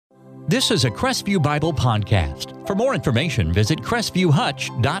This is a Crestview Bible podcast. For more information, visit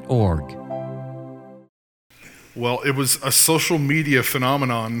crestview.hutch.org. Well, it was a social media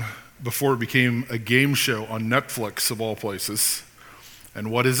phenomenon before it became a game show on Netflix, of all places.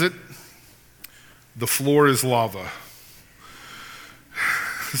 And what is it? The floor is lava.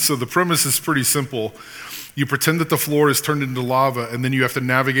 So the premise is pretty simple. You pretend that the floor is turned into lava, and then you have to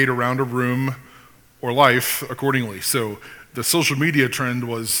navigate around a room or life accordingly. So the social media trend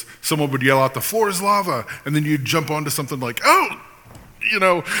was someone would yell out, "The floor is lava," and then you'd jump onto something like, "Oh,"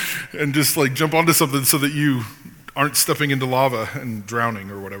 and just like jump onto something so that you aren't stepping into lava and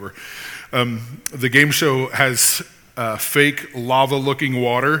drowning or whatever. The game show has fake lava-looking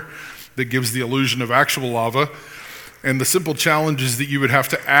water that gives the illusion of actual lava, and the simple challenge is that you would have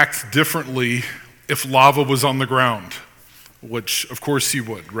to act differently if lava was on the ground, which of course you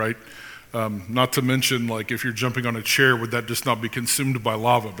would, right? Not to mention, like, if you're jumping on a chair, would that just not be consumed by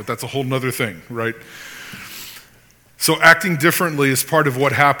lava? But that's a whole nother thing, right? So acting differently is part of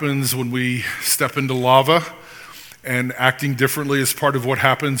what happens when we step into lava, and acting differently is part of what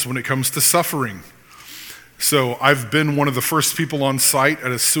happens when it comes to suffering. So I've been one of the first people on site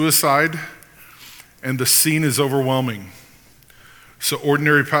at a suicide, and the scene is overwhelming. So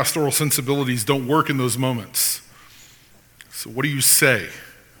ordinary pastoral sensibilities don't work in those moments. So what do you say?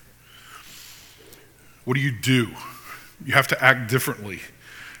 What do you do? You have to act differently.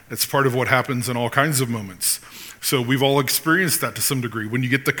 It's part of what happens in all kinds of moments. So we've all experienced that to some degree. When you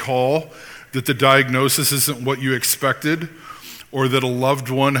get the call that the diagnosis isn't what you expected, or that a loved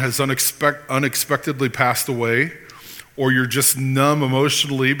one has unexpectedly passed away, or you're just numb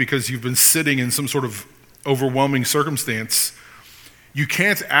emotionally because you've been sitting in some sort of overwhelming circumstance, you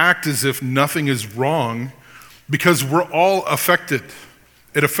can't act as if nothing is wrong because we're all affected.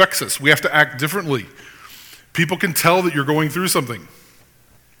 It affects us. We have to act differently. People can tell that you're going through something.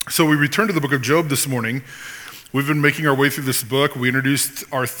 So we return to the book of Job this morning. We've been making our way through this book. We introduced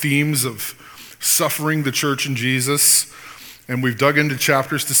our themes of suffering, the church, and Jesus. And we've dug into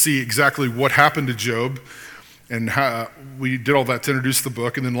chapters to see exactly what happened to Job. And how we did all that to introduce the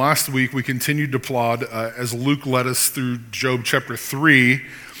book. And then last week, we continued to plod as Luke led us through Job chapter 3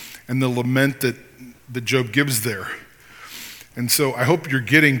 and the lament that Job gives there. And so I hope you're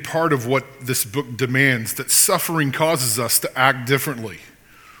getting part of what this book demands, that suffering causes us to act differently.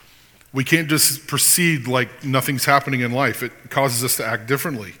 We can't just proceed like nothing's happening in life. It causes us to act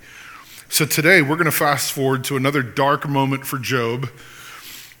differently. So today we're going to fast forward to another dark moment for Job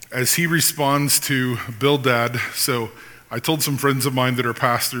as he responds to Bildad. So I told some friends of mine that are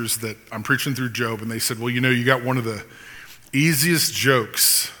pastors that I'm preaching through Job, and they said, well, you got one of the easiest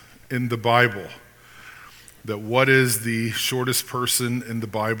jokes in the Bible. That what is the shortest person in the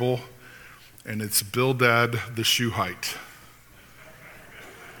Bible? And it's Bildad the Shuhite.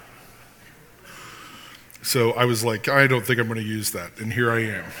 So I was like, I don't think I'm going to use that. And here I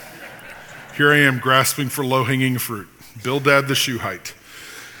am. Here I am grasping for low-hanging fruit. Bildad the Shuhite.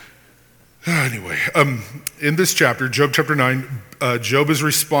 Anyway, in this chapter, Job chapter 9, Job is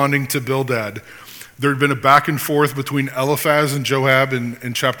responding to Bildad. There had been a back and forth between Eliphaz and Joab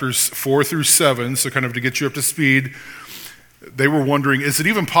in chapters 4 through 7, so kind of to get you up to speed. They were wondering, is it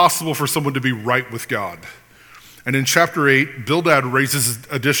even possible for someone to be right with God? And in chapter 8, Bildad raises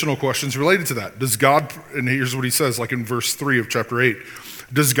additional questions related to that. Does God, and here's what he says, like in verse 3 of chapter 8,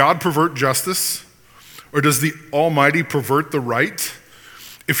 does God pervert justice? Or does the Almighty pervert the right?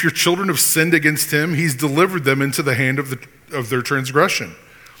 If your children have sinned against him, he's delivered them into the hand of their transgression.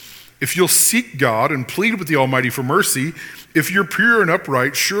 If you'll seek God and plead with the Almighty for mercy, if you're pure and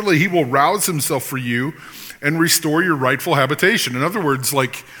upright, surely he will rouse himself for you and restore your rightful habitation. In other words,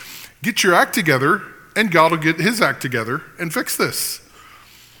 like, get your act together and God will get his act together and fix this.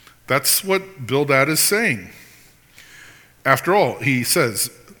 That's what Bildad is saying. After all, he says,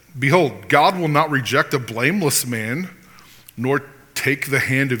 behold, God will not reject a blameless man, nor take the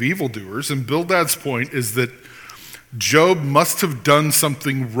hand of evildoers. And Bildad's point is that Job must have done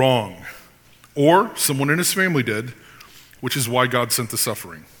something wrong, or someone in his family did, which is why God sent the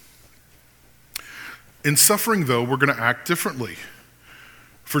suffering. In suffering, though, we're going to act differently.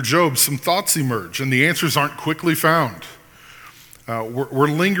 For Job, some thoughts emerge, and the answers aren't quickly found. We're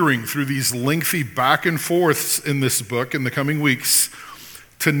lingering through these lengthy back and forths in this book in the coming weeks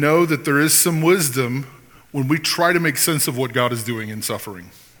to know that there is some wisdom when we try to make sense of what God is doing in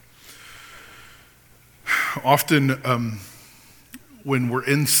suffering. Often, when we're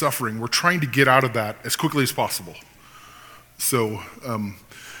in suffering, we're trying to get out of that as quickly as possible. So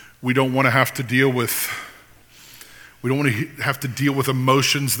we don't want to have to deal with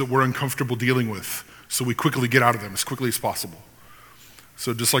emotions that we're uncomfortable dealing with. So we quickly get out of them as quickly as possible.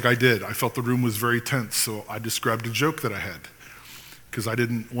 So just like I did, I felt the room was very tense, so I described a joke that I had because I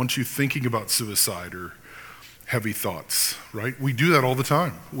didn't want you thinking about suicide or heavy thoughts, right? We do that all the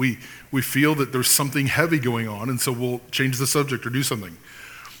time. We feel that there's something heavy going on, and so we'll change the subject or do something.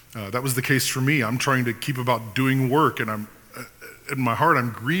 That was the case for me. I'm trying to keep about doing work, and in my heart, I'm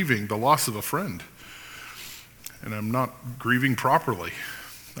grieving the loss of a friend. And I'm not grieving properly.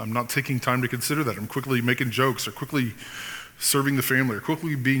 I'm not taking time to consider that. I'm quickly making jokes or quickly serving the family or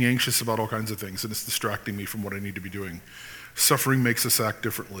quickly being anxious about all kinds of things, and it's distracting me from what I need to be doing. Suffering makes us act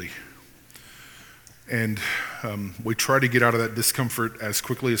differently. And we try to get out of that discomfort as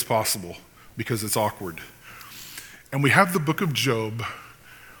quickly as possible because it's awkward. And we have the book of Job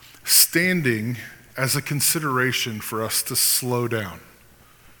standing as a consideration for us to slow down.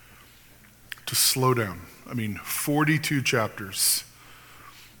 To slow down. 42 chapters,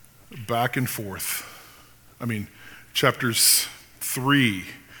 back and forth. Chapters 3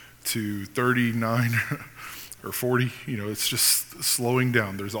 to 39 or 40, it's just slowing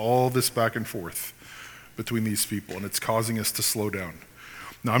down. There's all this back and forth between these people, and it's causing us to slow down.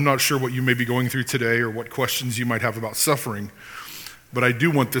 Now, I'm not sure what you may be going through today or what questions you might have about suffering, but I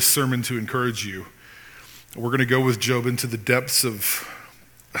do want this sermon to encourage you. We're going to go with Job into the depths of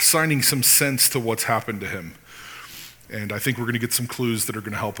assigning some sense to what's happened to him. And I think we're going to get some clues that are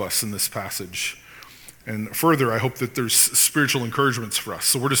going to help us in this passage. And further, I hope that there's spiritual encouragements for us.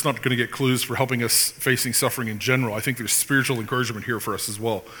 So we're just not going to get clues for helping us facing suffering in general. I think there's spiritual encouragement here for us as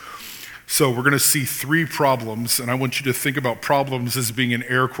well. So we're going to see 3 problems, and I want you to think about problems as being in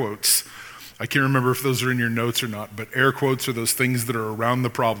air quotes. I can't remember if those are in your notes or not, but air quotes are those things that are around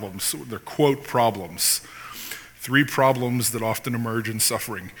the problems. They're quote problems. 3 problems that often emerge in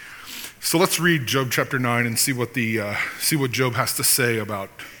suffering. So let's read Job chapter 9 and see what Job has to say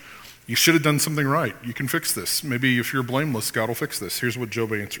about, you should have done something right. You can fix this. Maybe if you're blameless, God will fix this. Here's what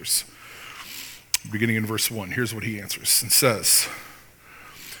Job answers. Beginning in verse 1, here's what he answers and says,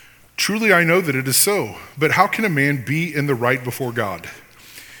 "Truly I know that it is so, but how can a man be in the right before God?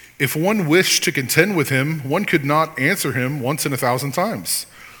 If one wished to contend with him, one could not answer him once in 1,000 times.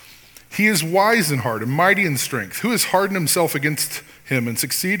 He is wise in heart and mighty in strength. Who has hardened himself against him and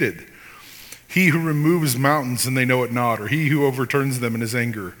succeeded? He who removes mountains and they know it not, or he who overturns them in his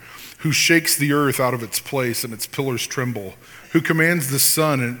anger, who shakes the earth out of its place and its pillars tremble, who commands the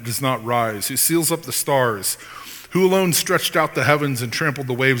sun and it does not rise, who seals up the stars, who alone stretched out the heavens and trampled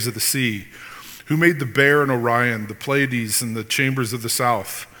the waves of the sea, who made the bear and Orion, the Pleiades and the chambers of the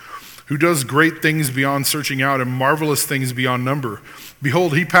south, who does great things beyond searching out and marvelous things beyond number.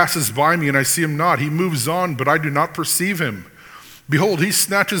 Behold, he passes by me and I see him not. He moves on, but I do not perceive him. Behold, he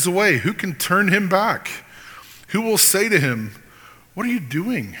snatches away. Who can turn him back? Who will say to him, what are you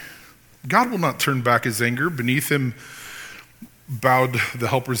doing? God will not turn back his anger. Beneath him bowed the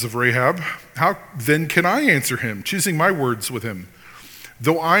helpers of Rahab. How then can I answer him, choosing my words with him?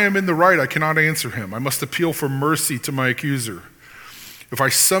 Though I am in the right, I cannot answer him. I must appeal for mercy to my accuser. If I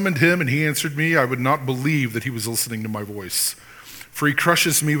summoned him and he answered me, I would not believe that he was listening to my voice. For he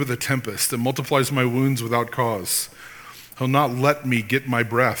crushes me with a tempest and multiplies my wounds without cause. He'll not let me get my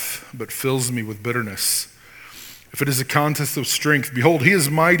breath, but fills me with bitterness. If it is a contest of strength, behold, he is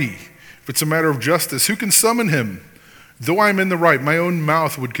mighty. If it's a matter of justice, who can summon him? Though I am in the right, my own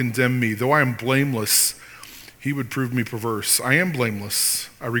mouth would condemn me. Though I am blameless, he would prove me perverse. I am blameless.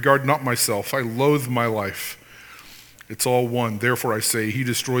 I regard not myself. I loathe my life. It's all one. Therefore I say, he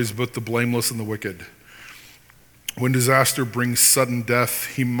destroys both the blameless and the wicked. When disaster brings sudden death,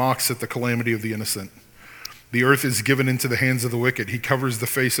 he mocks at the calamity of the innocent. The earth is given into the hands of the wicked. He covers the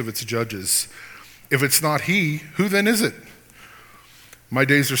face of its judges. If it's not he, who then is it? My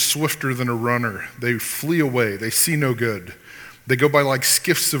days are swifter than a runner. They flee away. They see no good. They go by like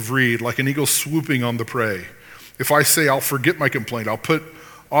skiffs of reed, like an eagle swooping on the prey. If I say I'll forget my complaint, I'll put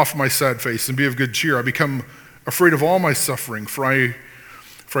off my sad face and be of good cheer, I become afraid of all my suffering, for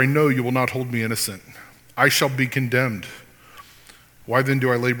I know you will not hold me innocent. I shall be condemned. Why then do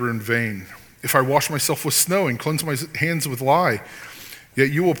I labor in vain? If I wash myself with snow and cleanse my hands with lye, yet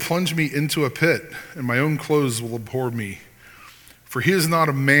you will plunge me into a pit, and my own clothes will abhor me. For he is not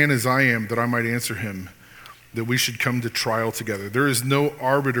a man as I am, that I might answer him, that we should come to trial together. There is no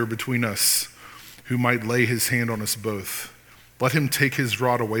arbiter between us who might lay his hand on us both. Let him take his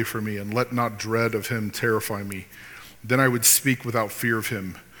rod away from me, and let not dread of him terrify me. Then I would speak without fear of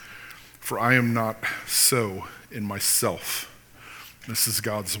him, for I am not so in myself. This is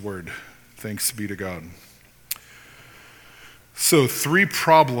God's word. Thanks be to God. So 3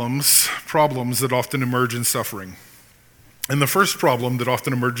 problems that often emerge in suffering. And the first problem that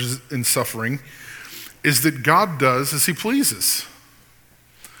often emerges in suffering is that God does as he pleases.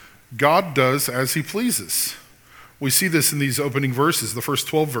 God does as he pleases. We see this in these opening verses, the first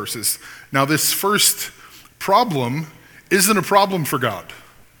 12 verses. Now, this first problem isn't a problem for God.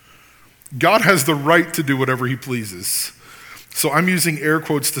 God has the right to do whatever he pleases. So I'm using air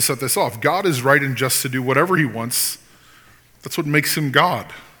quotes to set this off. God is right and just to do whatever he wants. That's what makes him God.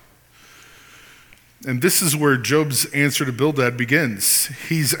 And this is where Job's answer to Bildad begins.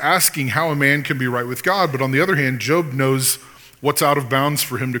 He's asking how a man can be right with God, but on the other hand, Job knows what's out of bounds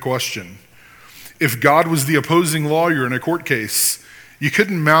for him to question. If God was the opposing lawyer in a court case, you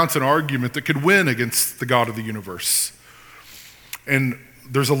couldn't mount an argument that could win against the God of the universe. And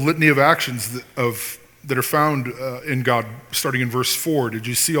there's a litany of actions that are found in God, starting in verse 4. Did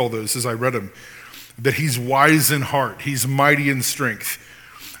you see all those as I read them? That he's wise in heart, he's mighty in strength.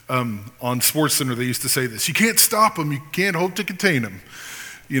 On SportsCenter, they used to say this: you can't stop him, you can't hope to contain him.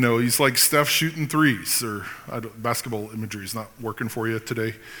 You know, he's like Steph shooting threes, or basketball imagery is not working for you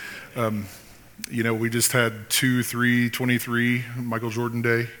today. You know, we just had 2, 3, 23, Michael Jordan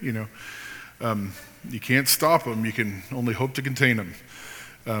Day, you know. You can't stop him, you can only hope to contain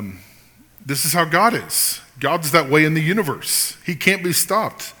him. This is how God is. God's that way in the universe. He can't be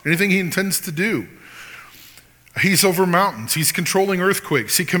stopped. Anything he intends to do. He's over mountains. He's controlling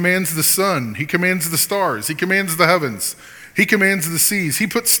earthquakes. He commands the sun. He commands the stars. He commands the heavens. He commands the seas. He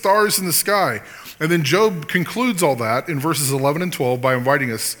puts stars in the sky. And then Job concludes all that in verses 11 and 12 by inviting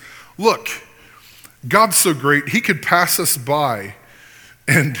us, look, God's so great, he could pass us by.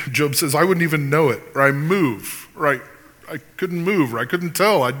 And Job says, I wouldn't even know it, or I move, right? I couldn't move, or I couldn't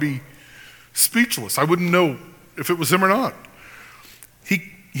tell. I'd be speechless. I wouldn't know if it was him or not.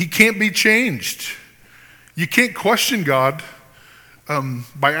 He can't be changed. You can't question God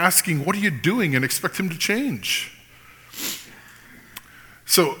by asking, what are you doing, and expect him to change.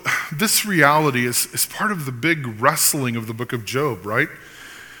 So this reality is part of the big wrestling of the book of Job, right?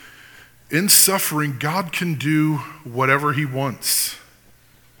 In suffering, God can do whatever he wants.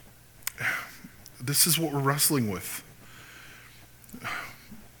 This is what we're wrestling with.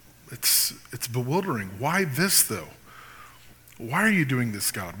 It's bewildering. Why this, though? Why are you doing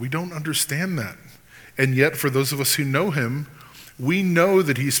this, God? We don't understand that. And yet, for those of us who know him, we know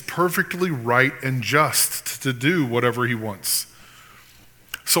that he's perfectly right and just to do whatever he wants.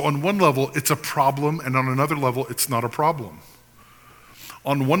 So on one level, it's a problem, and on another level, it's not a problem.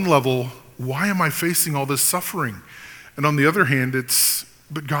 On one level, why am I facing all this suffering? And on the other hand,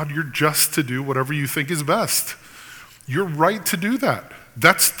 but God, you're just to do whatever you think is best. You're right to do that.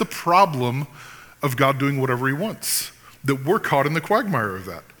 That's the problem of God doing whatever he wants, that we're caught in the quagmire of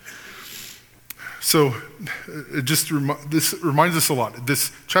that. So this reminds us a lot.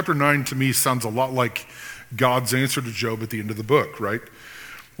 This chapter 9 to me sounds a lot like God's answer to Job at the end of the book, right?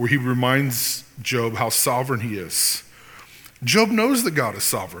 Where he reminds Job how sovereign he is. Job knows that God is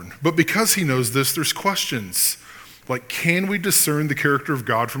sovereign, but because he knows this, there's questions. Like, can we discern the character of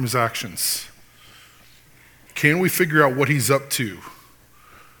God from his actions? Can we figure out what he's up to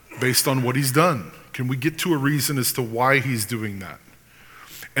based on what he's done? Can we get to a reason as to why he's doing that?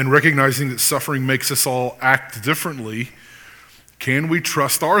 And recognizing that suffering makes us all act differently, can we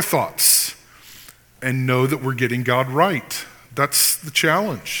trust our thoughts and know that we're getting God right? That's the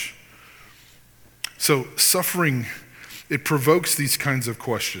challenge. So suffering, it provokes these kinds of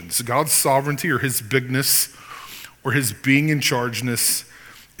questions. God's sovereignty or his bigness or his being in chargeness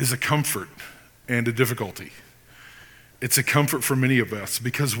is a comfort and a difficulty. It's a comfort for many of us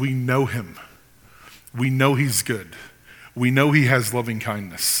because we know him. We know he's good. We know he has loving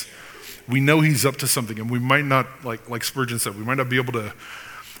kindness. We know he's up to something, and we might not, like Spurgeon said, we might not be able to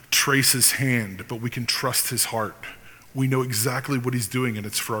trace his hand, but we can trust his heart. We know exactly what he's doing, and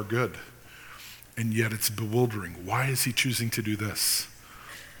it's for our good. And yet it's bewildering. Why is he choosing to do this?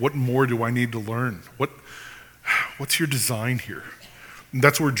 What more do I need to learn? What's your design here? And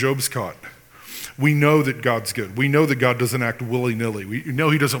that's where Job's caught. We know that God's good. We know that God doesn't act willy-nilly. We know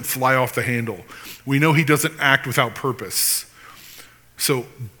he doesn't fly off the handle. We know he doesn't act without purpose. So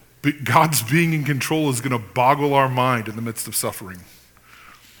God's being in control is going to boggle our mind in the midst of suffering.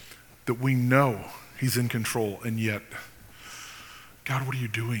 That we know he's in control, and yet, God, what are you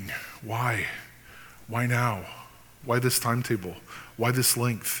doing? Why? Why now? Why this timetable? Why this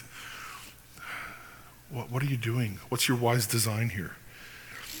length? What are you doing? What's your wise design here?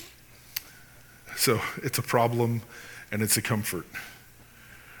 So it's a problem and it's a comfort.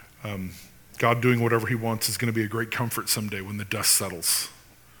 God doing whatever he wants is going to be a great comfort someday when the dust settles.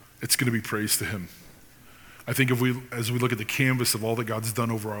 It's going to be praise to him. I think as we look at the canvas of all that God's done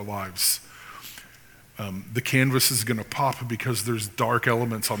over our lives, the canvas is going to pop because there's dark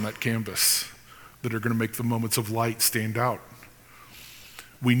elements on that canvas that are going to make the moments of light stand out.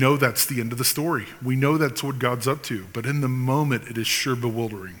 We know that's the end of the story. We know that's what God's up to. But in the moment, it is sure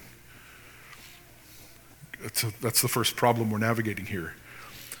bewildering. That's the first problem we're navigating here.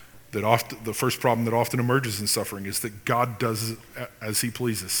 The first problem that often emerges in suffering is that God does as he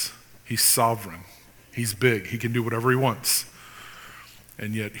pleases. He's sovereign. He's big. He can do whatever he wants.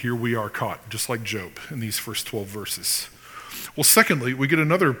 And yet here we are caught, just like Job in these first 12 verses. Well, secondly, we get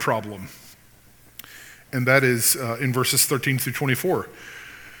another problem. And that is in verses 13 through 24.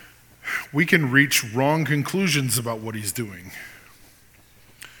 We can reach wrong conclusions about what he's doing.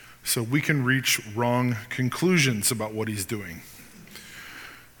 So we can reach wrong conclusions about what he's doing.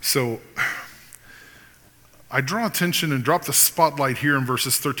 So I draw attention and drop the spotlight here in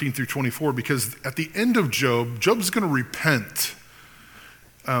verses 13 through 24 because at the end of Job's going to repent.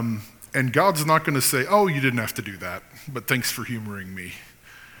 And God's not going to say, oh, you didn't have to do that, but thanks for humoring me.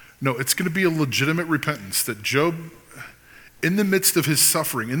 No, it's going to be a legitimate repentance that Job, in the midst of his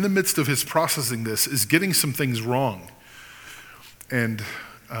suffering, in the midst of his processing this, is getting some things wrong. And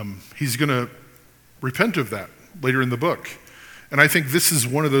he's going to repent of that later in the book. And I think this is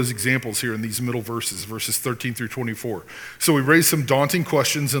one of those examples here in these middle verses 13 through 24. So we raise some daunting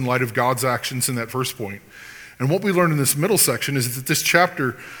questions in light of God's actions in that first point. And what we learn in this middle section is that this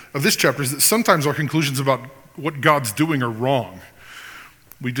chapter is that sometimes our conclusions about what God's doing are wrong.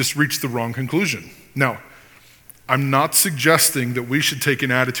 We just reach the wrong conclusion. Now, I'm not suggesting that we should take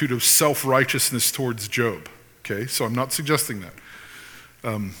an attitude of self-righteousness towards Job, okay? So I'm not suggesting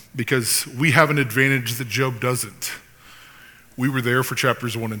that because we have an advantage that Job doesn't. We were there for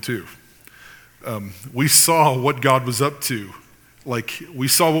chapters 1 and 2. We saw what God was up to. Like, we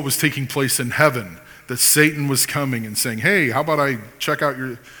saw what was taking place in heaven, that Satan was coming and saying, hey, how about I check out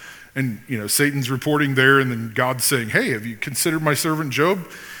your... And, Satan's reporting there, and then God's saying, hey, have you considered my servant Job?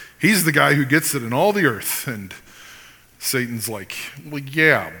 He's the guy who gets it in all the earth. And Satan's like, well,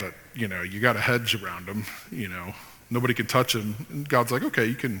 yeah, but, you got a hedge around him. Nobody can touch him. And God's like, okay,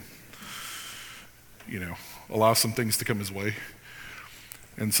 you can, allow some things to come his way.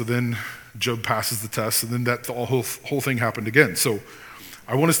 And so then Job passes the test, and then that whole thing happened again. So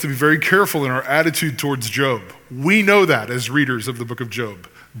I want us to be very careful in our attitude towards Job. We know that as readers of the book of Job.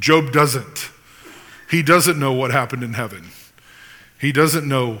 Job doesn't. He doesn't know what happened in heaven. He doesn't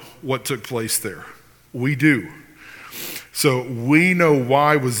know what took place there. We do. So we know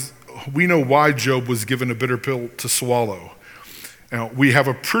why Job was given a bitter pill to swallow. Now, we have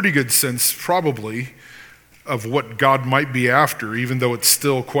a pretty good sense, probably, of what God might be after, even though it's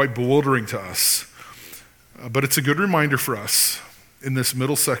still quite bewildering to us. But it's a good reminder for us in this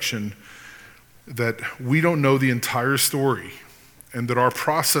middle section that we don't know the entire story and that our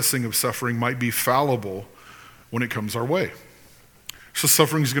processing of suffering might be fallible when it comes our way. So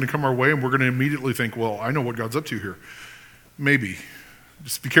suffering is going to come our way and we're going to immediately think, well, I know what God's up to here. Maybe.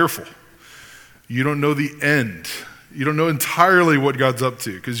 Just be careful. You don't know the end. You don't know entirely what God's up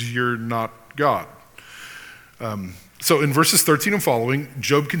to because you're not God. So in verses 13 and following,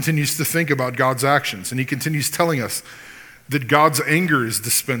 Job continues to think about God's actions, and he continues telling us that God's anger is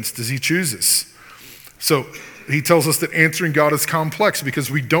dispensed as he chooses. So he tells us that answering God is complex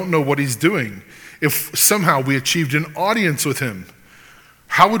because we don't know what he's doing. If somehow we achieved an audience with him,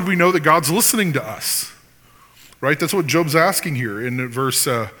 how would we know that God's listening to us? Right? That's what Job's asking here in verse...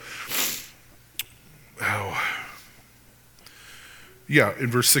 in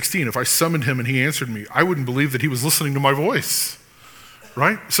verse 16, if I summoned him and he answered me, I wouldn't believe that he was listening to my voice,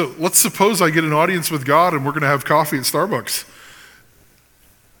 right? So let's suppose I get an audience with God and we're going to have coffee at Starbucks.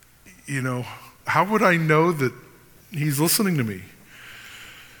 How would I know that he's listening to me?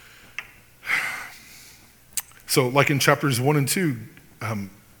 So like in chapters 1 and 2,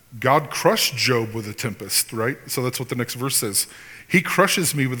 God crushed Job with a tempest, right? So that's what the next verse says. He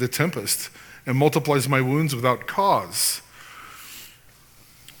crushes me with a tempest and multiplies my wounds without cause.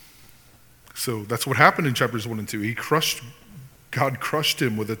 So that's what happened in chapters 1 and 2. God crushed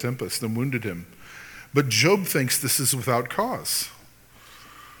him with a tempest and wounded him. But Job thinks this is without cause.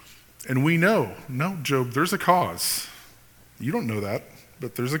 And we know, no, Job, there's a cause. You don't know that,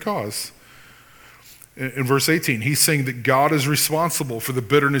 but there's a cause. In verse 18, he's saying that God is responsible for the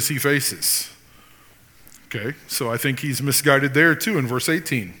bitterness he faces. Okay, so I think he's misguided there too in verse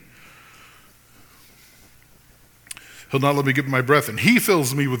 18. He'll not let me get my breath, and he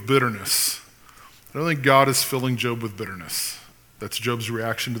fills me with bitterness. I don't think God is filling Job with bitterness. That's Job's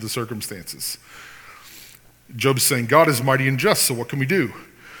reaction to the circumstances. Job's saying, God is mighty and just, so what can we do?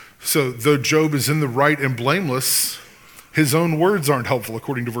 So though Job is in the right and blameless, his own words aren't helpful,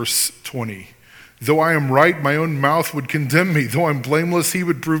 according to verse 20. Though I am right, my own mouth would condemn me. Though I'm blameless, he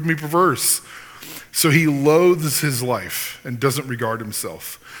would prove me perverse. So he loathes his life and doesn't regard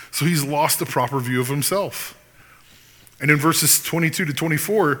himself. So he's lost a proper view of himself. And in verses 22 to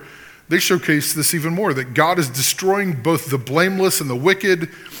 24, they showcase this even more, that God is destroying both the blameless and the wicked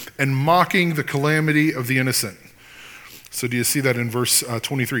and mocking the calamity of the innocent. So do you see that in verse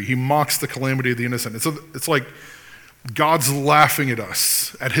 23? He mocks the calamity of the innocent. It's like God's laughing at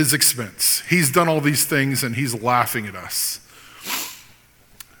us at his expense. He's done all these things and he's laughing at us.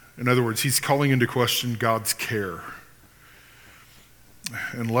 In other words, he's calling into question God's care.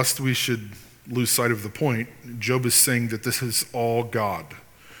 And lest we should lose sight of the point, Job is saying that this is all God.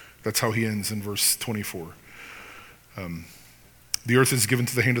 That's how he ends in verse 24. The earth is given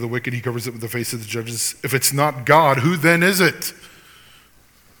to the hand of the wicked. He covers it with the face of the judges. If it's not God, who then is it?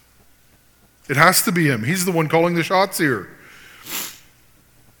 It has to be him. He's the one calling the shots here.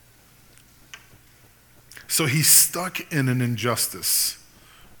 So he's stuck in an injustice,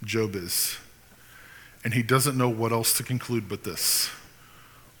 Job is. And he doesn't know what else to conclude but this.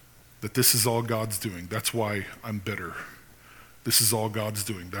 That this is all God's doing. That's why I'm bitter. This is all God's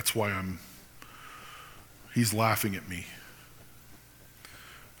doing. That's why he's laughing at me.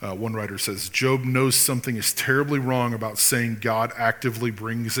 One writer says, Job knows something is terribly wrong about saying God actively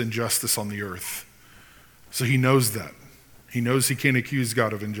brings injustice on the earth. So he knows that. He knows he can't accuse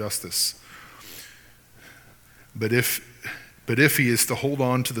God of injustice. But if he is to hold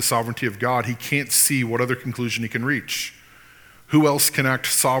on to the sovereignty of God, he can't see what other conclusion he can reach. Who else can act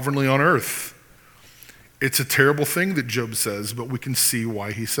sovereignly on earth? It's a terrible thing that Job says, but we can see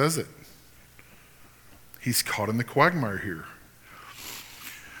why he says it. He's caught in the quagmire here.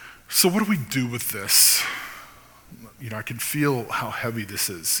 So what do we do with this? I can feel how heavy this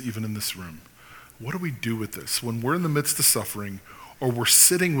is, even in this room. What do we do with this when we're in the midst of suffering, or we're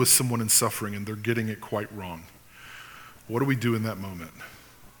sitting with someone in suffering and they're getting it quite wrong? What do we do in that moment?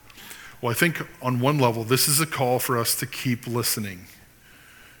 Well, I think on one level, this is a call for us to keep listening.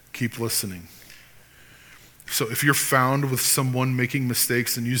 Keep listening. So if you're found with someone making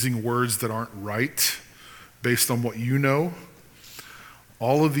mistakes and using words that aren't right based on what you know,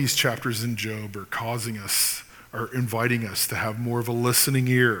 all of these chapters in Job are inviting us to have more of a listening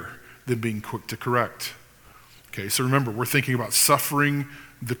ear than being quick to correct. Okay, so remember, we're thinking about suffering,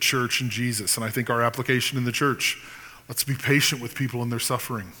 the church, and Jesus. And I think our application in the church, let's be patient with people in their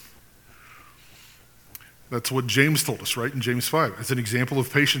suffering. That's what James told us, right, in James 5. As an example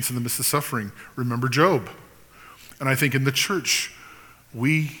of patience in the midst of suffering, remember Job. And I think in the church,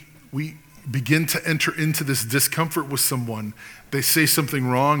 we begin to enter into this discomfort with someone. They say something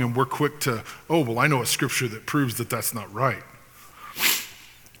wrong and we're quick to, I know a scripture that proves that that's not right.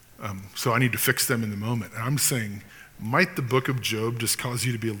 So I need to fix them in the moment. And I'm saying, might the book of Job just cause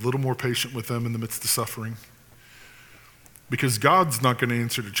you to be a little more patient with them in the midst of suffering? Because God's not going to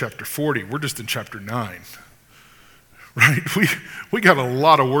answer to chapter 40. We're just in chapter 9, right? We got a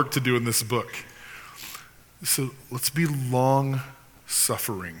lot of work to do in this book. So let's be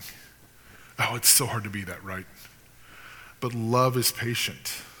long-suffering. Oh, it's so hard to be that, right? But love is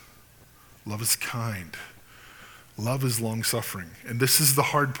patient. Love is kind. Love is long-suffering. And this is the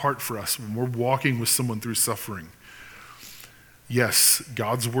hard part for us when we're walking with someone through suffering. Yes,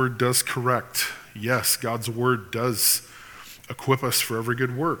 God's word does correct. Yes, God's word does equip us for every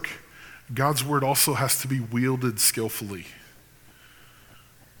good work. God's word also has to be wielded skillfully.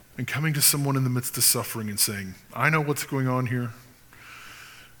 And coming to someone in the midst of suffering and saying, I know what's going on here.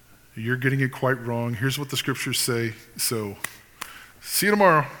 You're getting it quite wrong. Here's what the scriptures say. So, see you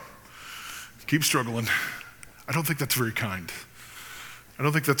tomorrow. Keep struggling. I don't think that's very kind. I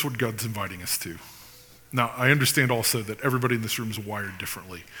don't think that's what God's inviting us to. Now, I understand also that everybody in this room is wired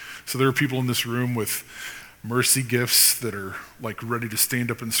differently. So there are people in this room with mercy gifts that are like ready to stand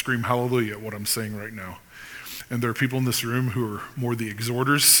up and scream hallelujah at what I'm saying right now. And there are people in this room who are more the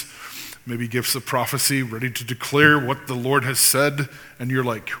exhorters, maybe gifts of prophecy, ready to declare what the Lord has said. And you're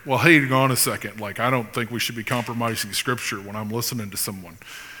like, well, hey, hang on a second. I don't think we should be compromising scripture when I'm listening to someone.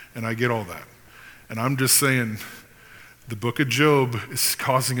 And I get all that. And I'm just saying, the book of Job is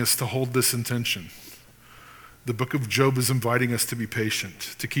causing us to hold this intention. The book of Job is inviting us to be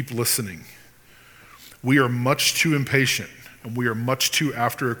patient, to keep listening. We are much too impatient, and we are much too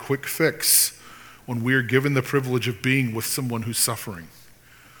after a quick fix when we are given the privilege of being with someone who's suffering.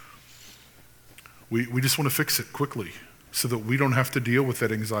 We just want to fix it quickly so that we don't have to deal with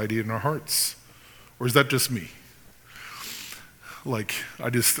that anxiety in our hearts. Or is that just me?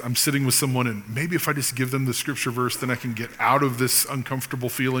 I'm sitting with someone, and maybe if I just give them the scripture verse, then I can get out of this uncomfortable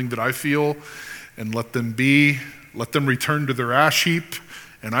feeling that I feel and let them return to their ash heap,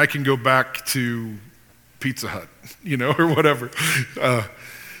 and I can go back to Pizza Hut, or whatever.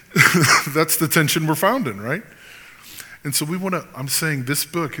 That's the tension we're found in, right? And so I'm saying this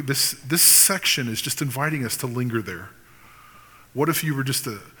book, this section is just inviting us to linger there. What if you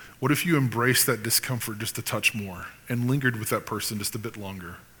embraced that discomfort just a touch more and lingered with that person just a bit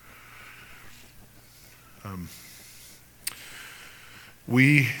longer?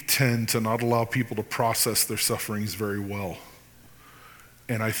 We tend to not allow people to process their sufferings very well.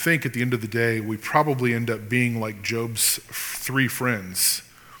 And I think at the end of the day, we probably end up being like Job's 3 friends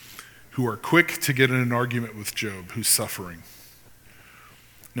who are quick to get in an argument with Job, who's suffering.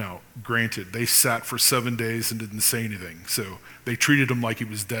 Now, granted, they sat for 7 days and didn't say anything, so they treated him like he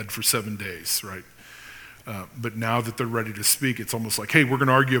was dead for 7 days, right? But now that they're ready to speak, it's almost like, hey, we're going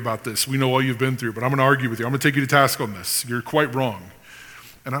to argue about this. We know all you've been through, but I'm going to argue with you. I'm going to take you to task on this. You're quite wrong.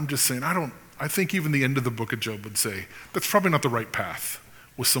 And I'm just saying, I think even the end of the book of Job would say, that's probably not the right path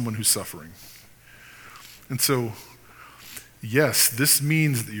with someone who's suffering. And so, yes, this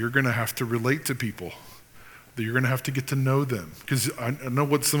means that you're going to have to relate to people, that you're going to have to get to know them. Because I know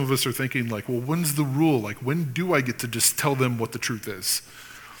what some of us are thinking, like, well, when's the rule? Like, when do I get to just tell them what the truth is?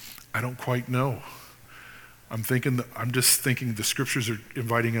 I don't quite know. I'm just thinking the scriptures are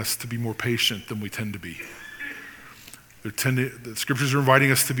inviting us to be more patient than we tend to be. The scriptures are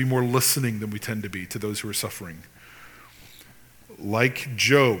inviting us to be more listening than we tend to be to those who are suffering. Like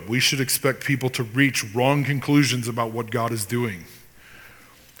Job, we should expect people to reach wrong conclusions about what God is doing.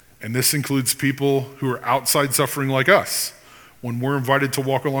 And this includes people who are outside suffering like us, when we're invited to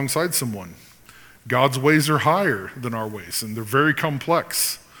walk alongside someone. God's ways are higher than our ways, and they're very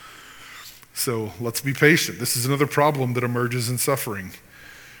complex. So let's be patient. This is another problem that emerges in suffering.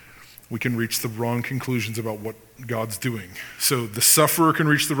 We can reach the wrong conclusions about what God's doing. So the sufferer can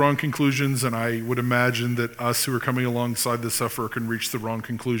reach the wrong conclusions, and I would imagine that us who are coming alongside the sufferer can reach the wrong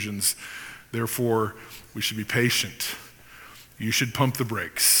conclusions. Therefore, we should be patient. You should pump the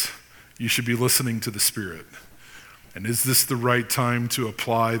brakes. You should be listening to the Spirit. And is this the right time to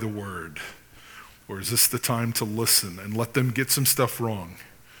apply the word? Or is this the time to listen and let them get some stuff wrong,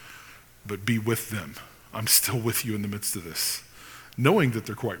 but be with them? I'm still with you in the midst of this, knowing that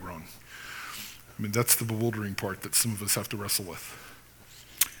they're quite wrong. I mean, that's the bewildering part that some of us have to wrestle with.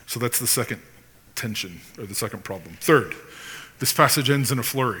 So that's the second tension, or the second problem. Third, this passage ends in a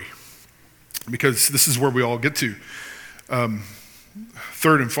flurry, because this is where we all get to.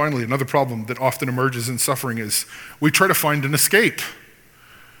 Third and finally, another problem that often emerges in suffering is we try to find an escape.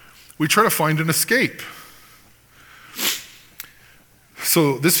 We try to find an escape.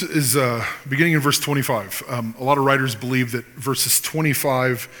 So this is beginning in verse 25. A lot of writers believe that verses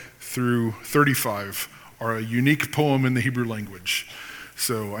 25 through 35 are a unique poem in the Hebrew language.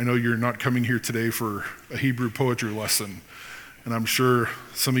 So I know you're not coming here today for a Hebrew poetry lesson, and I'm sure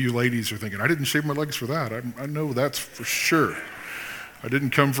some of you ladies are thinking, I didn't shave my legs for that. I know that's for sure. I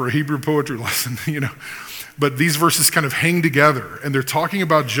didn't come for a Hebrew poetry lesson, But these verses kind of hang together, and they're talking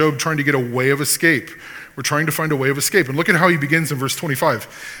about Job trying to get a way of escape. We're trying to find a way of escape. And look at how he begins in verse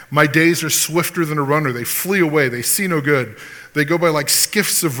 25. My days are swifter than a runner. They flee away. They see no good. They go by like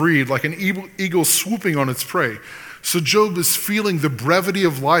skiffs of reed, like an eagle swooping on its prey. So Job is feeling the brevity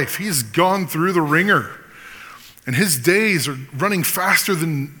of life. He's gone through the ringer. And his days are running faster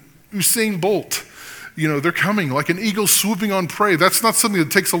than Usain Bolt. They're coming like an eagle swooping on prey. That's not something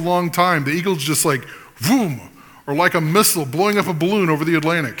that takes a long time. The eagle's just like, boom, or like a missile blowing up a balloon over the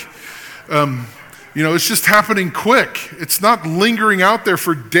Atlantic. It's just happening quick. It's not lingering out there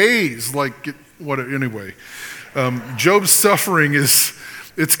for days anyway. Job's suffering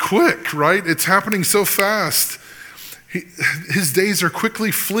it's quick, right? It's happening so fast. His days are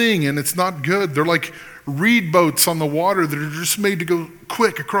quickly fleeing, and it's not good. They're like reed boats on the water that are just made to go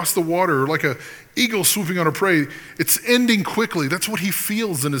quick across the water, or like a eagle swooping on a prey. It's ending quickly. That's what he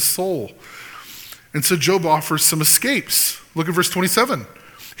feels in his soul. And so Job offers some escapes. Look at verse 27.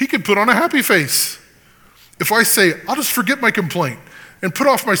 He could put on a happy face. If I say, I'll just forget my complaint and put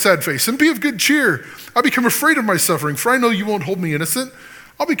off my sad face and be of good cheer, I become afraid of my suffering, for I know you won't hold me innocent.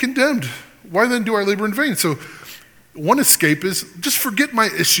 I'll be condemned. Why then do I labor in vain? So one escape is just forget my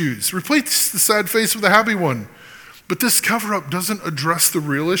issues. Replace the sad face with a happy one. But this cover-up doesn't address the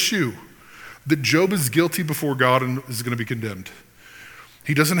real issue, that Job is guilty before God and is going to be condemned.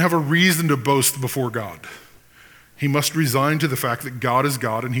 He doesn't have a reason to boast before God. He must resign to the fact that God is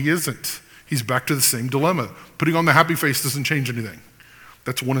God and he isn't. He's back to the same dilemma. Putting on the happy face doesn't change anything.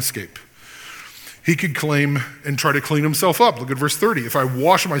 That's one escape. He could claim and try to clean himself up. Look at verse 30. If I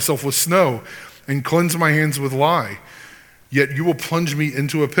wash myself with snow and cleanse my hands with lye, yet you will plunge me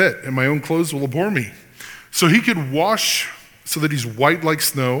into a pit and my own clothes will abhor me. So he could wash so that he's white like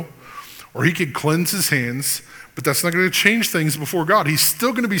snow, or he could cleanse his hands, But that's not going to change things before God. He's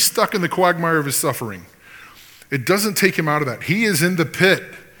still going to be stuck in the quagmire of his suffering. It doesn't take him out of that. He is in the pit.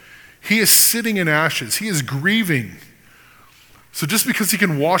 He is sitting in ashes. He is grieving. So just because he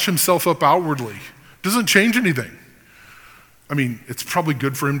can wash himself up outwardly doesn't change anything. I mean, it's probably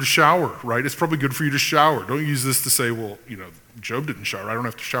good for him to shower, right? It's probably good for you to shower. Don't use this to say, well, Job didn't shower. I don't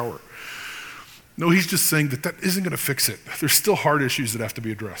have to shower. No, he's just saying that isn't going to fix it. There's still hard issues that have to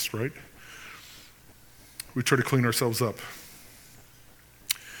be addressed, right? We try to clean ourselves up.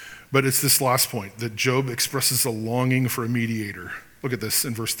 But it's this last point that Job expresses a longing for a mediator. Look at this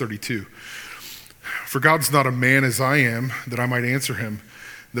in verse 32. For God's not a man as I am, that I might answer him,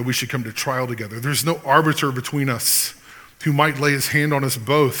 that we should come to trial together. There's no arbiter between us who might lay his hand on us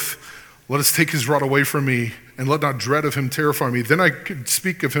both. Let us take his rod away from me, and let not dread of him terrify me. Then I could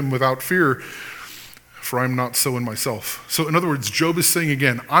speak of him without fear, for I'm not so in myself. So in other words, Job is saying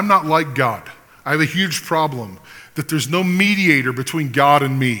again, I'm not like God. I have a huge problem that there's no mediator between God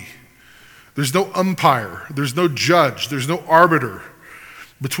and me. There's no umpire, there's no judge, there's no arbiter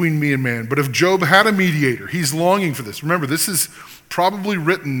between me and man. But if Job had a mediator, he's longing for this. Remember, this is probably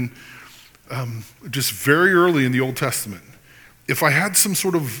written just very early in the Old Testament. If I had some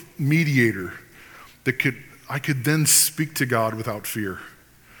sort of mediator that I could then speak to God without fear.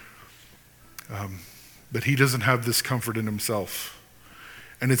 But he doesn't have this comfort in himself.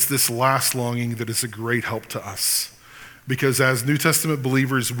 And it's this last longing that is a great help to us. Because as New Testament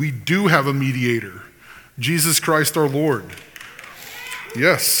believers, we do have a mediator, Jesus Christ our Lord.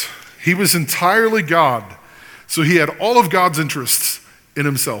 Yes, he was entirely God. So he had all of God's interests in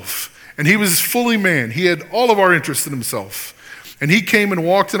himself. And he was fully man. He had all of our interests in himself. And he came and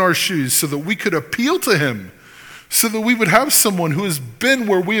walked in our shoes so that we could appeal to him, so that we would have someone who has been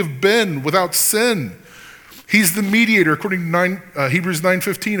where we have been without sin. He's the mediator, according to Hebrews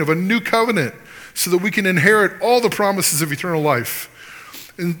 9:15, of a new covenant, so that we can inherit all the promises of eternal life.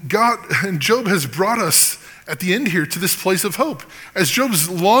 And Job has brought us at the end here to this place of hope. As Job's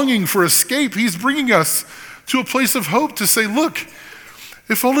longing for escape, he's bringing us to a place of hope to say, look,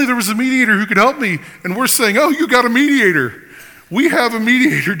 if only there was a mediator who could help me. And we're saying, oh, you got a mediator. We have a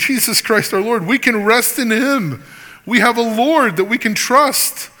mediator, Jesus Christ our Lord. We can rest in him. We have a Lord that we can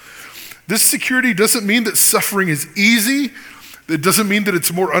trust. This security doesn't mean that suffering is easy. It doesn't mean that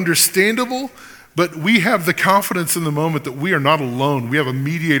it's more understandable. But we have the confidence in the moment that we are not alone. We have a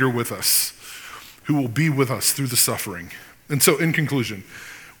mediator with us who will be with us through the suffering. And so in conclusion,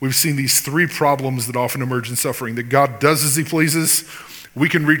 we've seen these three problems that often emerge in suffering: that God does as he pleases, we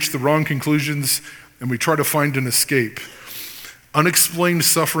can reach the wrong conclusions, and we try to find an escape. Unexplained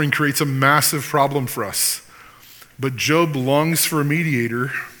suffering creates a massive problem for us. But Job longs for a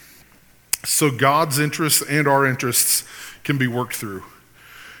mediator so God's interests and our interests can be worked through.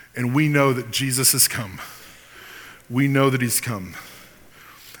 And we know that Jesus has come. We know that he's come.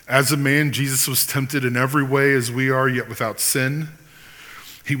 As a man, Jesus was tempted in every way as we are, yet without sin.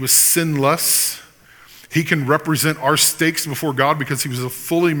 He was sinless. He can represent our stakes before God because he was a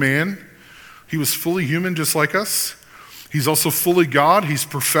fully man. He was fully human just like us. He's also fully God. He's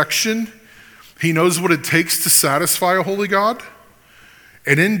perfection. He knows what it takes to satisfy a holy God.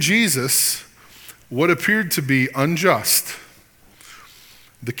 And in Jesus, what appeared to be unjust,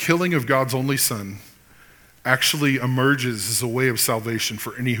 the killing of God's only son, actually emerges as a way of salvation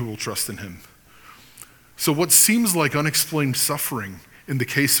for any who will trust in him. So what seems like unexplained suffering in the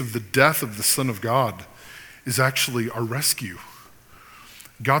case of the death of the Son of God is actually our rescue.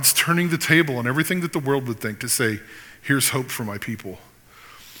 God's turning the table on everything that the world would think to say, here's hope for my people.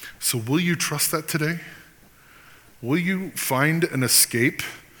 So will you trust that today? Will you find an escape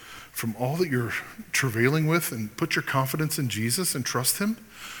from all that you're travailing with and put your confidence in Jesus and trust him?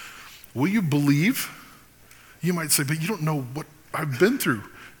 Will you believe? You might say, but you don't know what I've been through.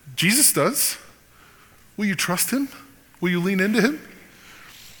 Jesus does. Will you trust him? Will you lean into him?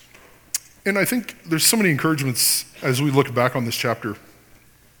 And I think there's so many encouragements as we look back on this chapter.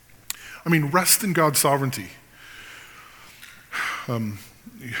 I mean, rest in God's sovereignty.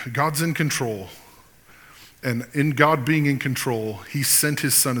 God's in control. And in God being in control, he sent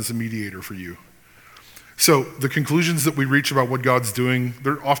his son as a mediator for you. So the conclusions that we reach about what God's doing,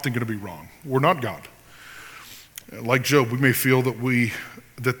 they're often going to be wrong. We're not God. Like Job, we may feel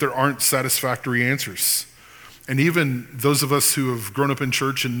that there aren't satisfactory answers. And even those of us who have grown up in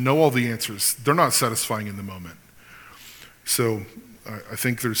church and know all the answers, they're not satisfying in the moment. So I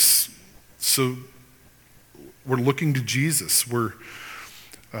think we're looking to Jesus. We're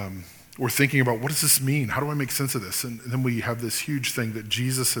thinking about, what does this mean? How do I make sense of this? And then we have this huge thing that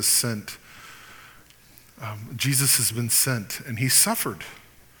Jesus has sent. Jesus has been sent, and he suffered.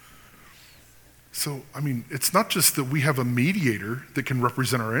 So, it's not just that we have a mediator that can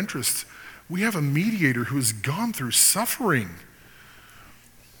represent our interests. We have a mediator who has gone through suffering.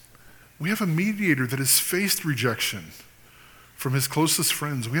 We have a mediator that has faced rejection from his closest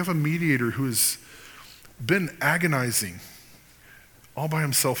friends. We have a mediator who has been agonizing all by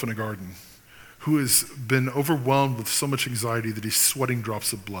himself in a garden, who has been overwhelmed with so much anxiety that he's sweating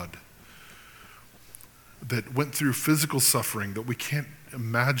drops of blood, that went through physical suffering that we can't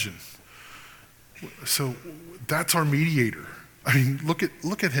imagine. So that's our mediator. Look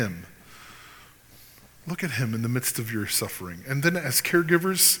at him. Look at him in the midst of your suffering. And then as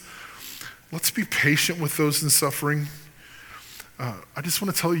caregivers, let's be patient with those in suffering. I just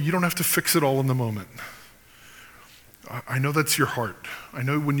want to tell you, you don't have to fix it all in the moment. I know that's your heart. I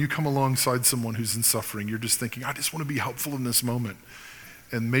know when you come alongside someone who's in suffering, you're just thinking, I just want to be helpful in this moment.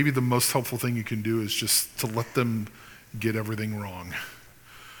 And maybe the most helpful thing you can do is just to let them get everything wrong.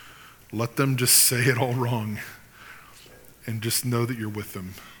 Let them just say it all wrong and just know that you're with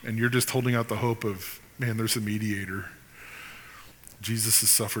them. And you're just holding out the hope of, man, there's a mediator. Jesus has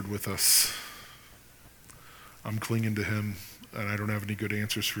suffered with us. I'm clinging to him, and I don't have any good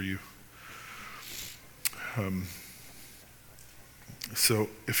answers for you. So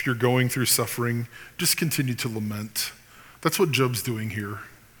if you're going through suffering, just continue to lament. That's what Job's doing here.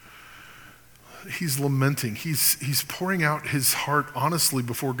 He's lamenting. He's pouring out his heart honestly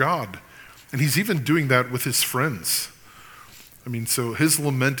before God. And he's even doing that with his friends. So his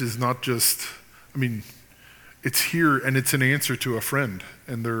lament is not just, it's here and it's an answer to a friend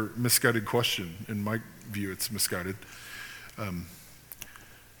and their misguided question. In my view, it's misguided.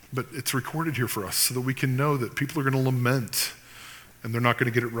 But it's recorded here for us so that we can know that people are going to lament and they're not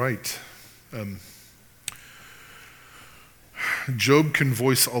going to get it right. Job can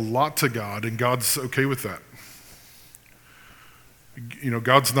voice a lot to God, and God's okay with that.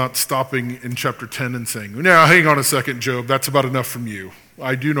 God's not stopping in chapter 10 and saying, now, hang on a second, Job, that's about enough from you.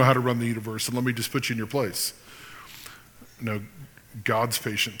 I do know how to run the universe, and let me just put you in your place. No, God's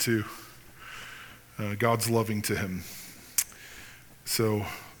patient too. God's loving to him. So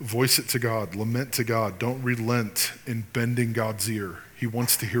voice it to God, lament to God. Don't relent in bending God's ear. He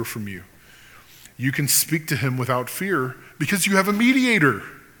wants to hear from you. You can speak to him without fear because you have a mediator.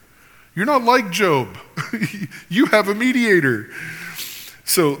 You're not like Job. You have a mediator.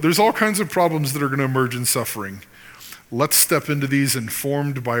 So there's all kinds of problems that are going to emerge in suffering. Let's step into these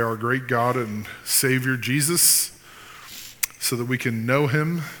informed by our great God and Savior Jesus so that we can know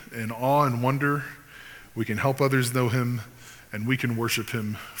him in awe and wonder. We can help others know him, and we can worship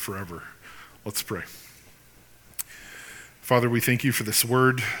him forever. Let's pray. Father, we thank you for this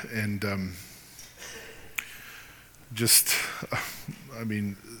word, and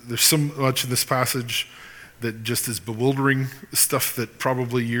there's so much in this passage that just is bewildering, stuff that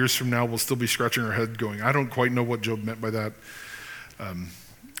probably years from now we'll still be scratching our head going, I don't quite know what Job meant by that.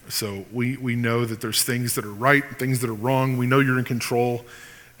 So we know that there's things that are right, things that are wrong. We know you're in control,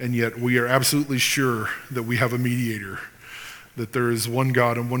 and yet we are absolutely sure that we have a mediator, that there is one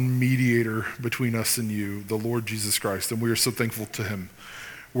God and one mediator between us and you, the Lord Jesus Christ, and we are so thankful to him.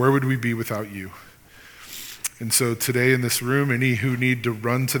 Where would we be without you? And so today in this room, any who need to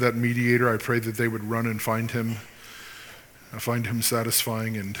run to that mediator, I pray that they would run and find him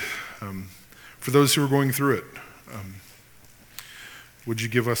satisfying. And for those who are going through it, would you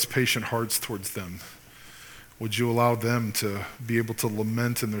give us patient hearts towards them? Would you allow them to be able to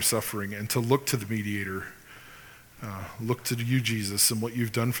lament in their suffering and to look to the mediator, look to you, Jesus, and what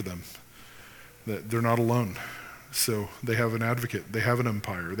you've done for them, that they're not alone. So they have an advocate, they have an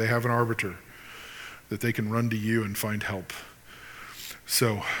umpire, they have an arbiter, that they can run to you and find help.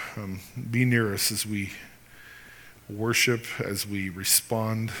 So be near us as we worship, as we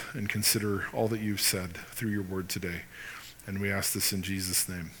respond and consider all that you've said through your word today. And we ask this in Jesus'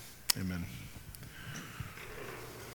 name. Amen.